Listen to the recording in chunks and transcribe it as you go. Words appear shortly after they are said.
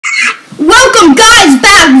welcome guys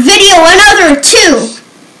back, video another 2.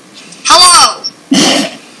 Hello.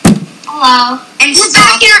 Hello. And we're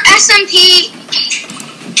back in our SMP.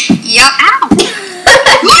 Yep. Ow.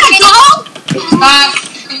 You wanna go?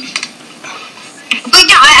 But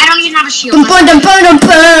yeah, I don't even have a shield.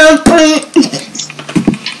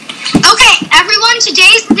 Okay, everyone,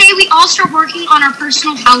 today's the day we all start working on our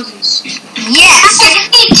personal houses. Yes, I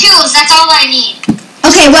just need tools, that's all I need.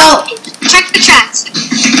 Okay, well... Check the chats.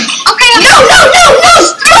 Okay, No!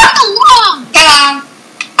 along.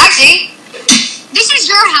 Actually, This is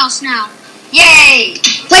your house now. yay.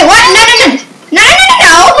 Wait, what? No!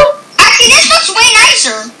 Actually, this looks way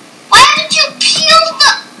nicer. Why didn't you peel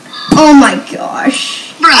the... Oh my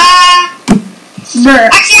gosh. Bro. Bruh.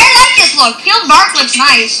 Actually, I like this look. Peeled bark looks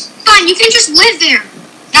nice. Fine, you can just live there.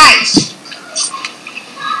 Nice.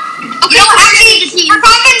 Okay, You know, actually, for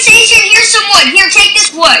compensation, here's some wood. Here, take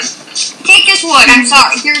this wood. Take this wood. I'm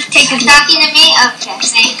sorry. Here, take this wood. Talking to me? Okay,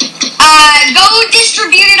 thank you. Go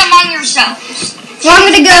distribute it among yourselves. Well, I'm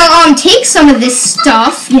gonna go, take some of this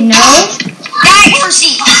stuff, you know? Die for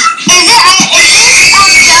seeds. Is this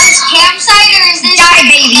John's campsite or is this... Die,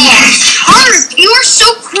 baby. Harv, you are so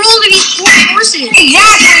cruel to these poor horses.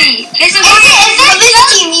 Exactly. This is why I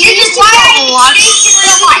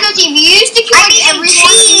used to kill need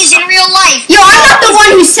cheese in real life. Yo, I'm not the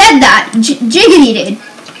one who said that. Jiggity did.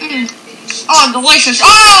 Oh, delicious.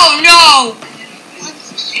 Oh, no.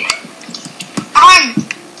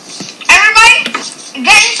 Everybody,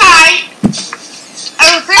 get inside.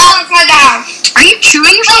 Are you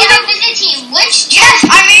chewing or something? Visit team, which... Yes,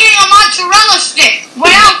 I'm eating a mozzarella stick. What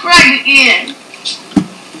else would I be eating?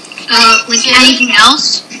 Like anything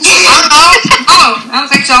else? I don't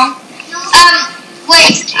think so.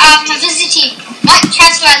 Wait, visit team, what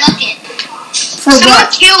chest do I look in? For Someone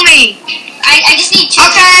what? kill me. I just need two.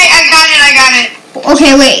 Okay, I got it.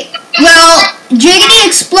 Okay, wait. Well, Jiggity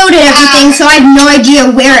exploded everything, so I have no idea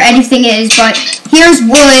where anything is, but here's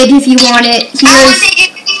wood if you want it.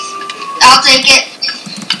 I'll take it.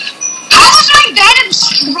 How was my bed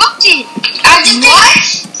obstructed?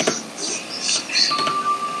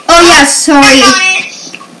 Oh, yeah, sorry.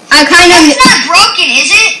 I kind of... It's not broken,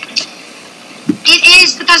 is it? It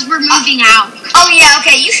is because we're moving out. Oh, yeah,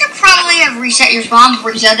 okay. You should probably have reset your spawn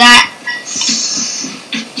before you said that.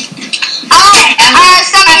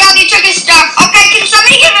 Somebody took his stuff. Okay, can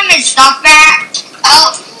somebody give him his stuff back?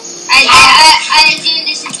 Oh, I assume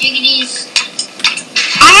this is Jiggity's.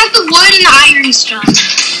 I have the wood and the iron stuff.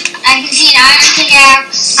 I can see an iron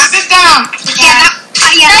pickaxe. I'm just gonna...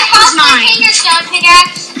 Yeah, that was mine. Take your stone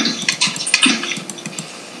pickaxe?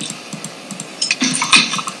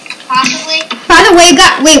 Possibly. By the way,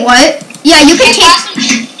 wait, what? Yeah, you can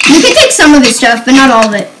take some of his stuff, but not all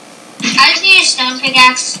of it. I just need a stone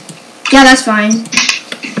pickaxe. Yeah, that's fine.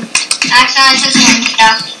 Actually, I took some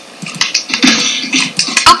stuff.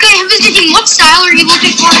 Okay, visiting. What style are you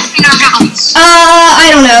looking for in our house?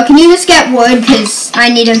 I don't know. Can you just get wood? Because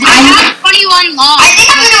I need a... I have 21 logs. I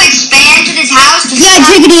think I'm gonna expand to this house. Yeah,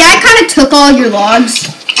 Jiggity, I kind of took all your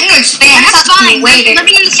logs. I'm gonna expand. That's fine. We're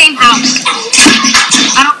living in the same house.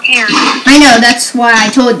 I don't care. I know, that's why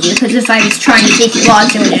I told you. Because if I was trying to take your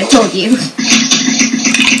logs, I would have told you.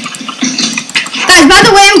 Guys, by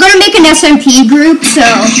the way, I'm going to make an SMP group, so...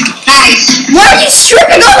 Nice. Why are you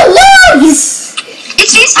stripping all the logs?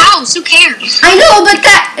 It's his house. Who cares? I know, but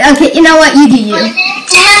that... Okay, you know what? You do you. I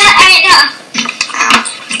know.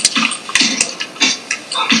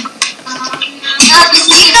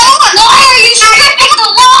 Why are you stripping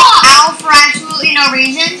the log? Ow, for absolutely no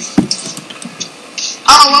reason.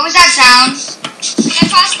 Oh, what was that sound? I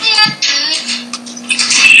possibly have food.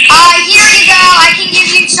 Here you go. I can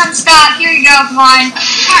give you some stuff. Here you go, come on.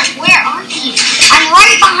 Mark, where are you? I'm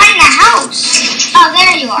right behind the house. Oh,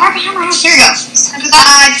 there you are. Right behind my house. Here you go.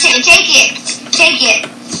 Take it. Take it.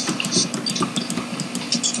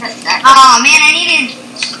 Oh, man, I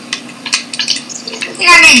think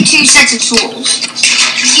I made 2 sets of tools.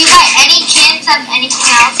 Do you by any chance have anything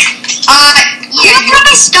else? Yeah. Who got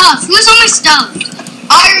my stuff? Who's on my stuff?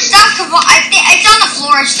 Oh, your stuff, it's on the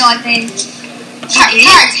floor still, I think.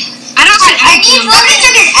 I don't see anything. Somebody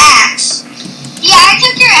took his axe. Yeah, I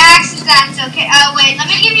took your axe if that's okay. Oh, wait,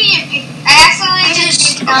 let me give you your pick. I accidentally took your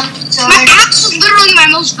sword. My axe is literally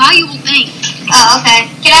my most valuable thing. Oh,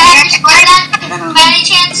 okay. Can I have your sword then? By any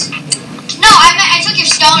chance? No, I took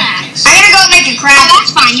your stone axe. I'm gonna go make a Oh, craft.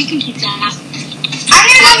 that's fine. You can keep that. I'm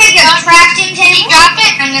gonna go make a crafting table. Drop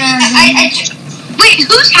it. I'm gonna... Wait,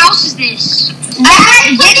 whose house is this?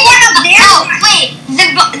 This one up there. Oh, wait.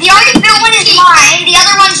 The already built one is mine. The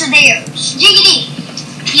other ones are theirs. Jiggity.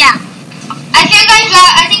 Yeah. I think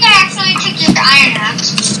I actually took your iron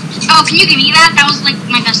axe. Oh, can you give me that? That was like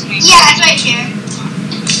my best thing. Yeah, it's right here.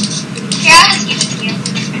 Here, I'll just give it to you.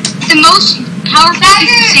 The most powerful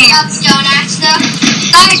piece of sand. Stone axe stuff.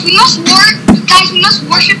 Guys, we must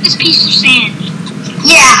worship this piece of sand.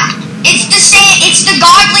 Yeah, it's the sand. It's the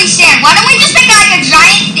godly sand. Why don't we just make like a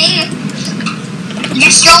giant thing?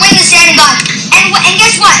 Just throw in the sand and God. And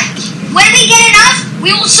guess what? When we get enough,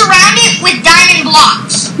 we will surround it with diamond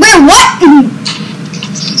blocks. Wait, what?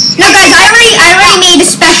 No, guys, I already made a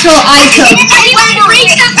special item. When we're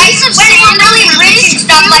really rich and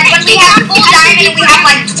stuff, like when we have full diamond and we have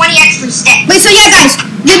like 20 extra sticks. Wait, so yeah, guys,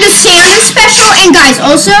 the sand is special, and guys,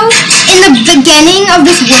 also, in the beginning of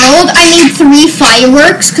this world, I made 3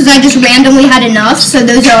 fireworks, because I just randomly had enough, so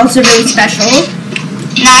those are also really special.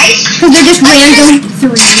 Nice. Because they're just random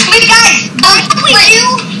 3. Wait, guys, we do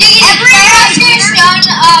every stone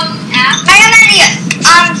app. I have an idea.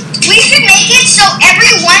 We should make it so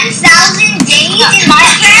every 1,000 days in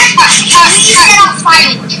Minecraft, we set off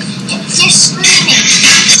fireworks. Just screaming.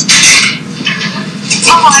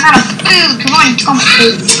 Oh, I'm out of food. Come on, take all my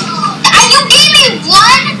food. You gave me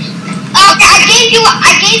one. Okay,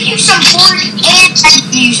 I gave you some pork and I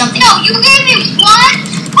gave you something. No, you gave me one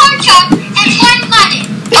pork chop and one mutton.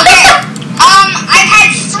 Okay. I've had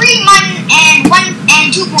 3 mutton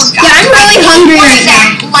and 2 pork chops. Yeah, I'm really hungry right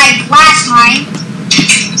now. Like last time.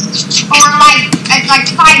 Or like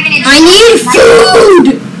 5 minutes. I need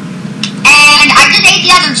food! And I just ate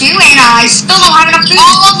the other 2 and I still don't have enough food.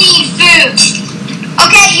 All need food.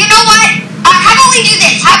 Okay, you know what? How about we do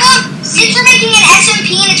this? How about, since we're making an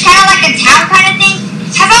SMP and it's kind of like a town kind of thing,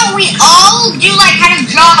 how about we all do like kind of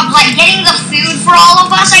job, like getting the food for all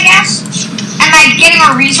of us, I guess? And like getting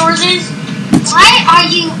our resources? Why are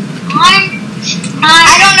you on?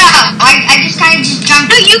 I don't know. I just kind of just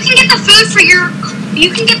jumped. No, you can get the food for your. You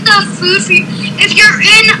can get the food for your. If you're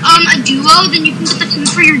in a duo, then you can get the food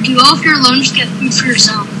for your duo. If you're alone, just get food for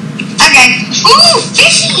yourself. Okay. Ooh,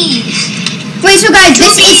 fishies! Wait, so guys,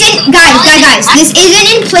 this isn't, guys, this isn't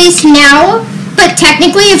in place now, but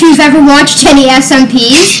technically, if you've ever watched any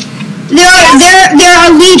SMPs, there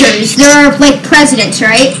are leaders, there are, like, presidents,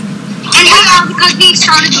 right? And we are, because we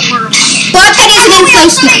started the world. But that isn't in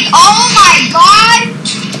place now. Oh my god!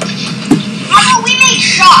 How about we make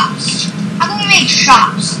shops?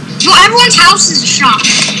 Well, everyone's house is a shop.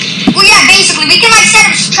 Well, yeah, basically, we can, like, set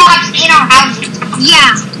up shops in our houses.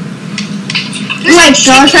 Yeah. Oh my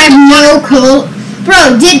gosh, I have no clue.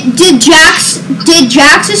 Bro, did Jax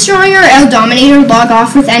Destroyer or El Dominator log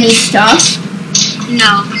off with any stuff?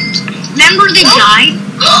 No. Remember they died?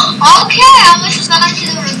 Okay, I almost got into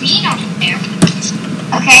the ravine over there.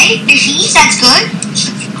 Okay, fishies, that's good.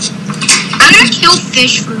 I'm gonna kill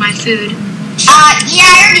fish for my food. Yeah,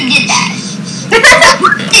 I already did that.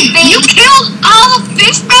 You killed all the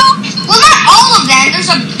fish, bro? Well, not all of them.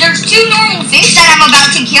 There's 2 normal fish that I'm about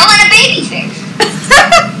to kill and a baby fish.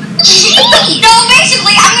 No,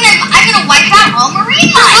 basically, I'm gonna wipe out all marine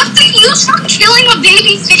life. What's the use for killing a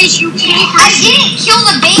baby fish? You can't. I didn't kill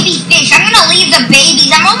the baby fish. I'm gonna leave the babies.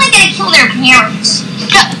 I'm only gonna kill their parents.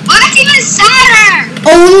 Well, that's even sadder.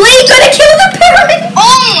 Only gonna kill the parent?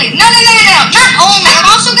 Only. No. Not only. I'm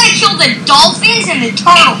also gonna kill the dolphins and the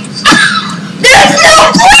turtles. There's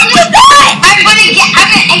no point to that!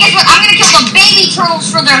 And guess what? I'm gonna kill the baby turtles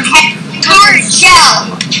for their head. Hard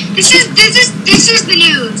shell. This is the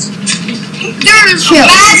news. There's Chill. a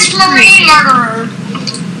Mass marine murderer.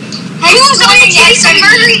 Who's on the case of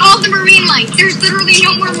murdering all the marine life? There's literally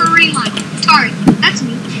no more marine life. Sorry, that's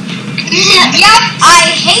me. Yep,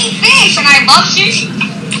 I hate fish and I love sushi.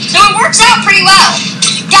 So it works out pretty well.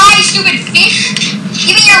 Die, stupid fish.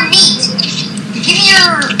 Give me your meat. Give me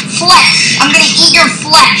your flesh. I'm gonna eat your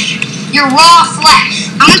flesh. Your raw flesh.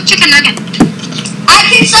 I want chicken nugget. I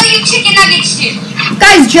can sell you chicken nuggets too.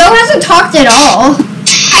 Guys, Joe hasn't talked at all.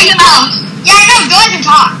 I know. Yeah, I know. Go ahead and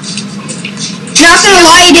talk. Not gonna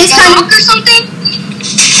lie, it is kind of... Or something?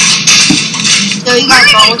 So you Where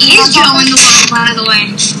got even is Joe in the world, by the way?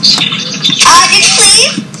 Did he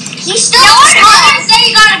leave? He's still No on one the call. didn't say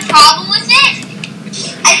you got a problem with it.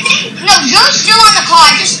 I think, no, Joe's still on the call.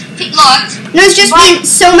 I just looked. No, it's just been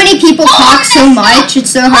so many people talk so much, it's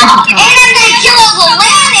so hard to And talk. I'm gonna kill all the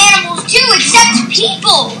land animals too, except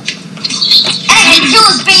people. And I'm gonna kill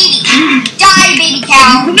his baby. Die, baby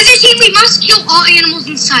cow. With this team, we must kill all animals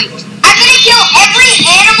in sight. I'm gonna kill every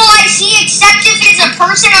animal I see except if it's a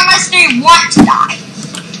person unless they want to die.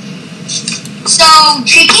 So,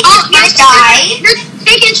 chickens must die.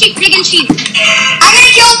 Pig and sheep, pig and sheep. I'm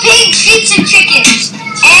gonna kill pigs, sheep, and chickens.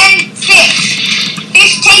 And fish.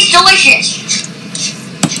 Fish taste delicious.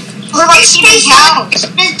 What about sheep and cows? Does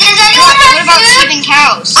anyone have What about food? sheep and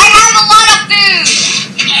cows? I have a lot of food.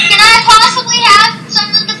 Can I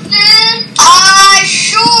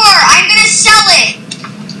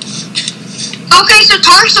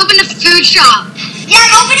Tark's opened a food shop. Yeah,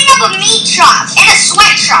 I'm opening up a meat shop and a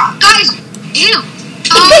sweatshop. Guys, ew.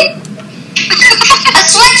 A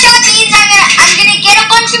sweatshop means I'm gonna get a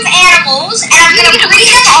bunch of animals and I'm gonna breed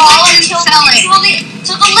them all until the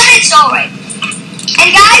limit's alright. And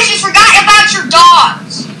guys, you forgot about your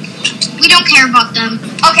dogs. We don't care about them.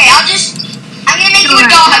 Okay, I'm gonna make you a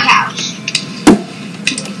dog house.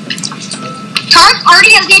 Tark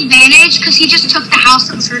already has the advantage because he just took the house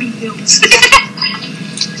that was hurting fields.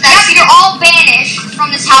 Yep, you're all banished from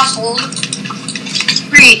this household.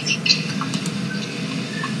 Great.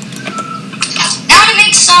 Now to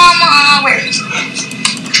make some, where is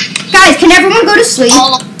it? Guys, can everyone go to sleep?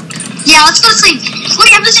 Yeah, let's go to sleep.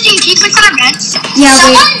 Wait, I'm listening. Can you click on our beds?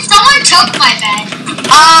 Yeah, Someone took my bed.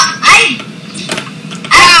 I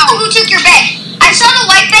don't know who took your bed. I saw the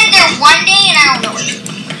white bed there one day and I don't know it.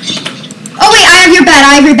 Oh wait, I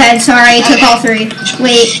have your bed. Sorry, I took all three.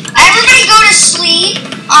 Wait. Everybody go to sleep.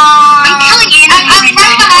 I'm killing animals I'm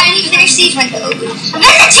right behind you. Finish these windows. I'm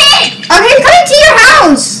in the tent. Okay, I'm coming to your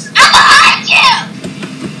house. I'm behind you.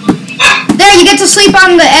 There, you get to sleep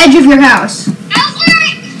on the edge of your house.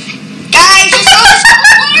 Guys, just go to sleep.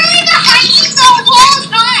 Literally behind you the whole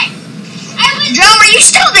time. Joe, are you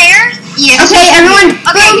still there? Yes. Okay, everyone.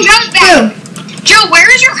 Okay, boom, Joe's back. boom. Joe, where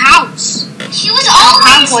is your house? She was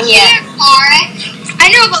always here, Alright.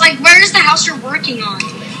 I know, but like, where is the house you're working on?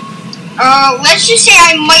 Let's just say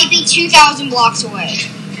I might be 2,000 blocks away.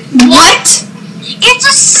 What? It's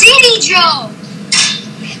a city, Joe.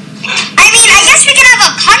 I mean, I guess we can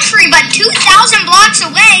have a country, but 2,000 blocks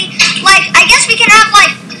away, like, I guess we can have,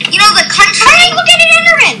 like, you know, the country. Hey, look at it,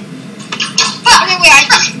 Enderman. But, wait,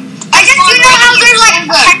 I guess you know how there's, like,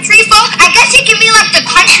 country folk? I guess it can be, like, the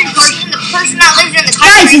country person, the person that lives in the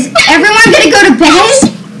country. Guys, is everyone gonna go to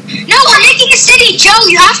bed? No, we're making a city, Joe.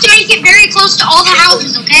 You have to make it very close to all the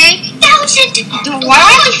houses, okay? Dude, why do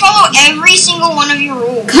I have to follow every single one of your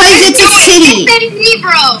rules? Cause it's a city. Me,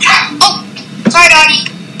 bro. Oh, sorry, doggy.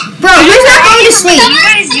 Bro, who's not going to sleep? You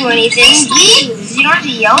guys do anything. Please, you don't have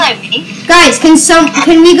to yell at me. Guys, can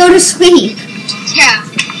we go to sleep? Yeah.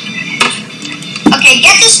 Okay,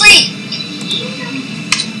 get to sleep.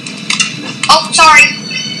 Oh, sorry.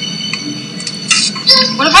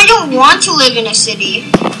 What if I don't want to live in a city?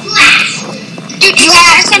 Dude, You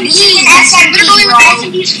have to be an SMP, bro.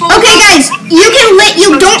 Okay, guys,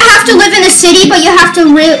 you don't have to live in a city, but you have to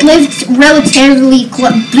live relatively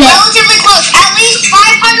close. Relatively close. At least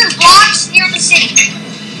 500 blocks near the city.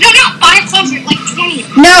 No, 500, like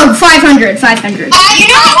 20. No, 500. You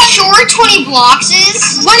know how short 20 blocks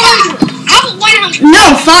is? 100. How about 100?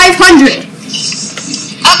 No, 500.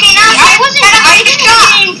 Okay, now I didn't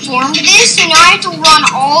get informed of this, so now I have to run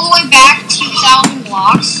all the way back 2,000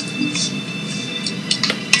 blocks.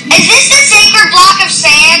 Is this the sacred block of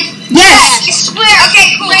sand? Yes. I swear.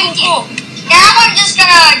 Okay, cool. Now I'm just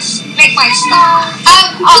gonna make my stuff.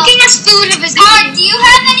 Cooking us food if it's do you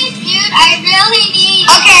have any food? I really need.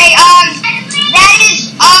 Okay, that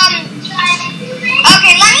is,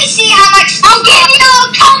 okay, let me see how much. I'll give you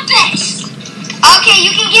a compass. Okay,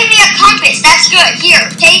 you can give me a compass. That's good.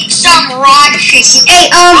 Here, take some raw chicken.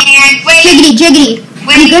 Hey, and wait. Jiggity.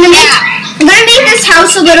 I'm gonna make this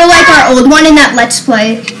house a little like our old one in that Let's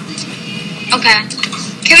Play. Okay.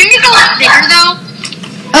 Can we make it a lot bigger though?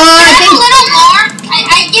 I think. A little more.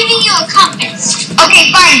 I'm giving you a compass.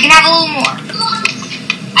 Okay, fine. You can have a little more.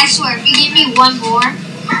 I swear, if you give me one more.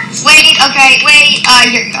 Wait. Okay. Wait.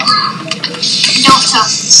 Here you go. Don't tell.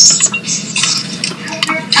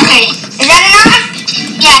 Okay. Is that enough?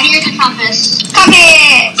 Yeah. Here's a compass.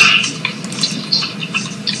 Compass.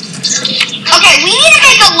 Okay. We need to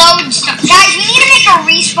make a load. Guys, we need to make a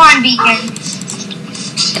respawn beacon.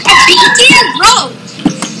 A beacon, bro.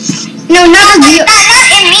 No, not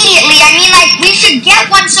immediately. I mean, like, we should get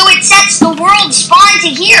one so it sets the world spawn to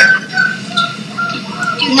here.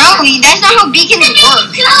 Dude, no, that's not how beacons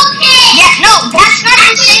work. Yeah, no, that's not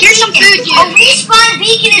the same. Here's some food, dude. A respawn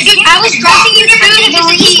beacon is different. I was dropping you food.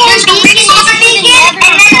 There's a respawn beacon,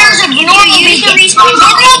 and then there's a normal beacon.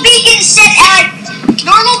 Normal beacons set at...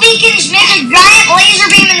 Normal beacons make a giant laser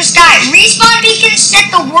beam in the sky. Respawn beacons set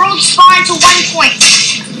the world spawn to 1 point.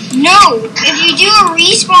 No, if you do a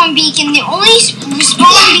respawn beacon, the only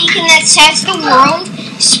respawn beacon that sets the world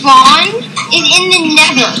spawn is in the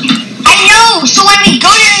nether. I know, so when we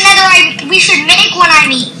go to the nether, we should make one, I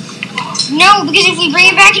mean. No, because if we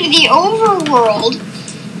bring it back into the overworld,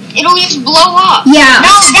 it'll just blow up. Yeah.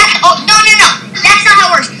 No, no. That's not how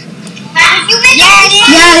it works. If you make it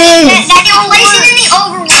is. That you place it in the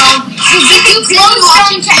overworld, you give it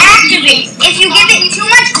glowstone to activate. If you give it too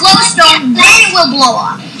much glowstone, then it will blow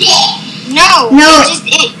up. No. No,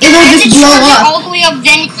 it will just blow up. All the way up,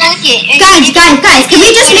 then click it. Guys, can we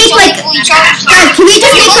just make like... Guys, can we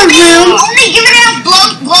just make a room? Only give it enough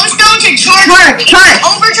glowstone to charge.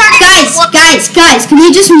 Guys, can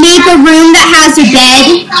we just make a room that has a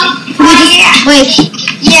bed? Can we just, like...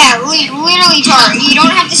 Yeah, literally, Tar. You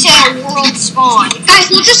don't have to say a world spawn. Guys,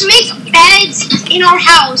 we'll just make beds in our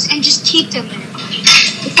house and just keep them there.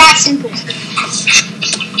 It's that simple.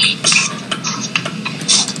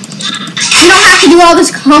 You don't have to do all this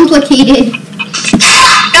complicated.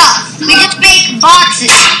 No, we just make boxes.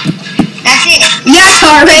 That's it. Yeah,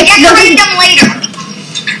 Tarek. Decorate them later.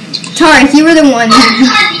 Tarek, you were the one.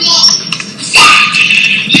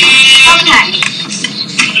 Okay.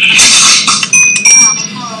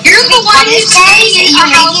 You're the one who's saying You're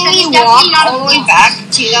making me walk all the way back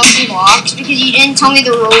 2,000 blocks because you didn't tell me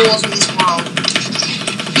the rules of this world.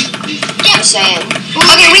 Just saying.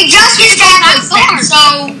 Okay, we just established that,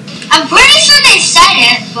 so I'm pretty sure they said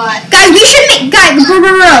it, but Guys, we should make... Guys,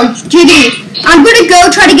 bro, Judy, I'm gonna go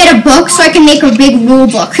try to get a book so I can make a big rule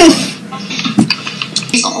book.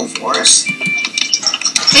 all for us.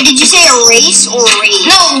 Wait, did you say erase or raise?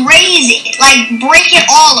 No, raise it. Like, break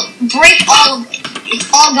all of it. It's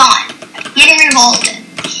all gone. Getting rid of all of it.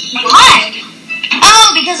 Why?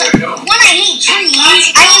 Oh, because when I hate trees,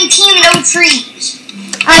 I am team no trees.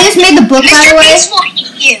 I just made the book, by the way. Mr. Beast will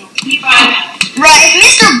hate you. Right, if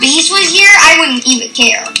Mr. Beast was here, I wouldn't even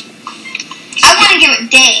care. I wouldn't give a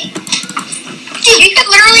dang. Dude, you could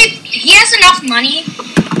literally... He has enough money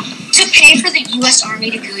to pay for the U.S.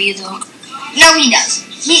 Army to kill you, though. No, he does.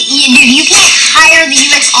 Dude, you can't hire the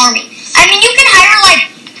U.S. Army. I mean, you can hire a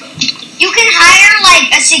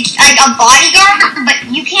bodyguard, but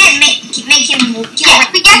you can't make him. Yeah,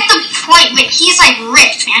 we get the point, but he's like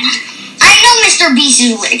rich, man. I know Mr. Beast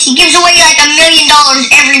is rich. He gives away like $1 million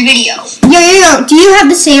every video. Yo. Do you have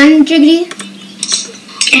the sand, Jiggity?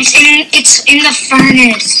 It's in the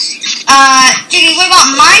furnace. Jiggy, what about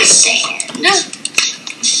my sand?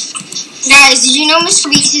 Guys, did you know Mr.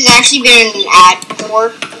 Beast has actually been in an ad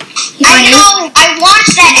before? I know. I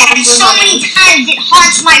watched that ad so many times it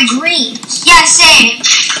haunts my dreams. Yeah, same.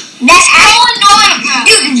 That's so annoying.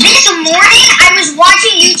 Dude, this morning I was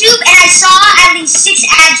watching YouTube and I saw at least 6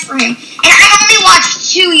 ads for him. And I only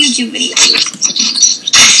watched 2 YouTube videos.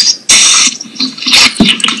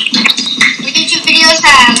 Your YouTube videos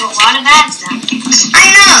have a lot of ads now.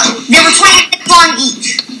 I know. They were 20 minutes long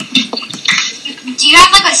each. Do you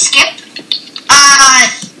have like a skip?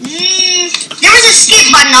 There was a skip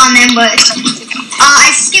button on them, but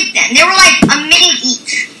I skipped them. They were like a minute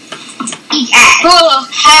each ad. Oh,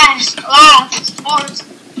 has sports.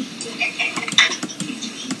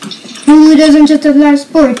 Hulu doesn't just have live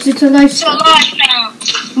sports, it's a It's a lifestyle. lifestyle.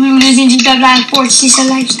 Hulu doesn't just have live sports, it's a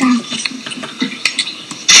lifestyle.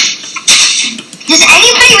 Does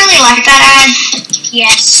anybody really like that ad?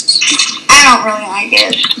 Yes. I don't really like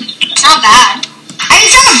it. It's not bad. I mean,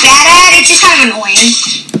 it's not a bad ad, it's just kind of annoying.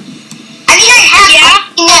 I mean, I have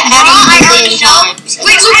seen that ad I a million already know. times.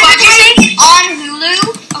 Wait, Luke, what did you say? It's on Hulu.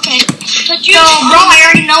 Okay. But you, So, bro, I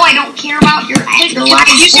already know I don't care about your Did live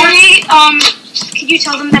you sports. say, could you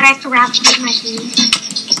tell them that I have to wrap with my food?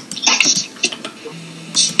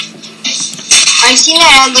 I've seen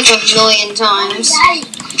that ad like a million times.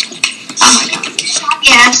 Oh my god.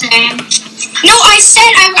 Yeah, same. No, I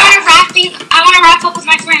said I want to wrap up with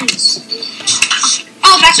my friends.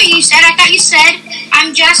 Oh, that's what you said? I thought you said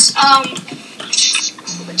I'm just,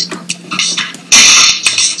 what's it called?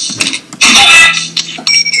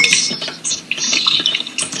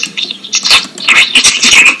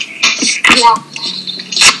 Yeah.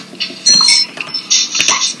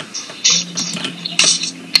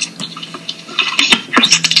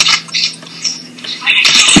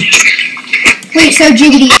 Wait, so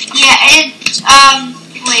Jiggity. Yeah, it's,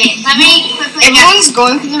 wait, let me quickly Everyone's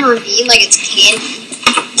going for the ravine like it's candy.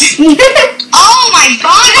 Oh my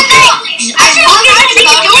god!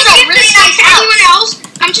 Anyone else?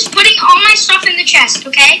 I'm just putting all my stuff in the chest,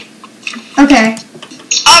 okay? Okay.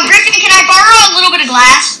 Griffin, can I borrow a little bit of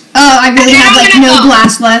glass? Oh, I really Okay, have like I'm gonna no go.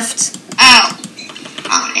 glass left. Oh.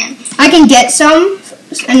 Oh man. I can get some,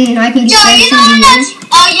 and I can So, just you know that's,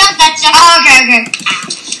 yeah, that's, Oh, okay.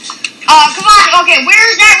 Come on. Okay,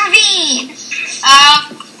 where's that ravine?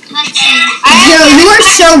 let's see. Yo, you are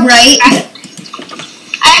so right.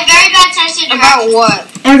 I have very bad sense of About what?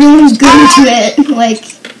 Everyone's going to it like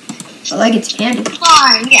it's candy.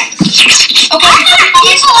 Fine, yeah. Okay.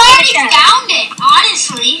 People already found it,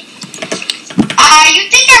 honestly. You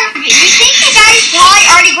think the guys probably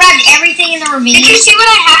already grabbed everything in the ravine? Did you see what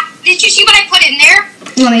I have? Did you see what I put in there?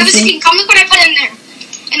 Let me Come see. look what I put in there.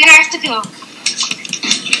 And then I have to go.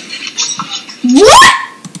 What?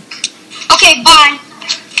 Okay, bye.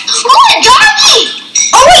 Oh, a doggy!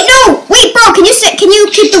 Oh wait, no! Wait, bro, can you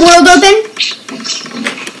keep the world open?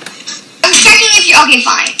 I'm checking if you. Okay,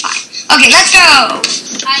 fine. Okay, let's go.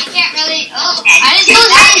 I can't really. Oh, And I didn't kill see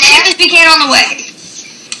as that many there. chickens we can on the way.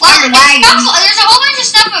 Well, Or wagon. there's a whole bunch of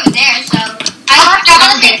stuff over there, so I I'll found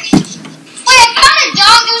have to it. Wait, I found a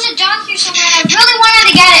dog. There was a dog here somewhere, and I really wanted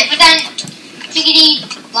to get it, but then Figgity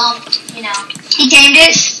lumped, you know. He tamed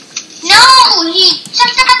it. No, he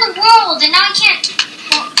jumped out of the world, and now I can't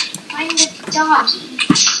find the doggy.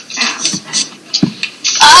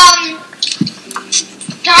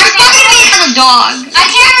 There's probably gonna be another dog. I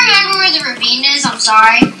can't remember where the ravine is. I'm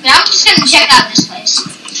sorry, but I'm just gonna check out this place.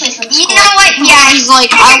 This place looks You cool. know what? Yeah, He's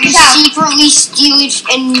like, I will Check it out. secretly steal it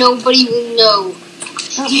and nobody will know.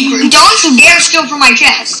 Don't you dare steal from my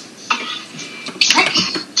chest.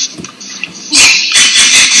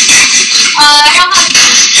 I don't have.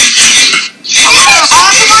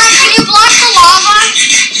 Can you block the lava?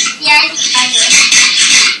 Yeah, I did.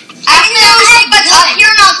 I don't know what's up here,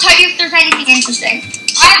 and I'll tell you if there's anything interesting.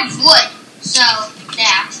 I have wood, so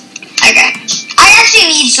yeah. Okay. I actually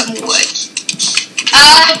need some wood.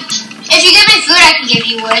 If you give me food, I can give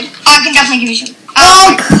you wood. I can definitely give you some.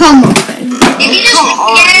 Oh, come on. If you just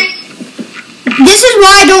again, This is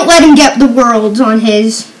why I don't let him get the worlds on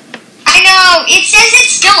his. I know it says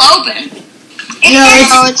it's still open. No,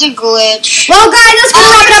 Oh, it's a glitch. Well, guys, that's gonna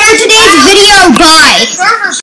wrap it up for today's video. Bye. Server's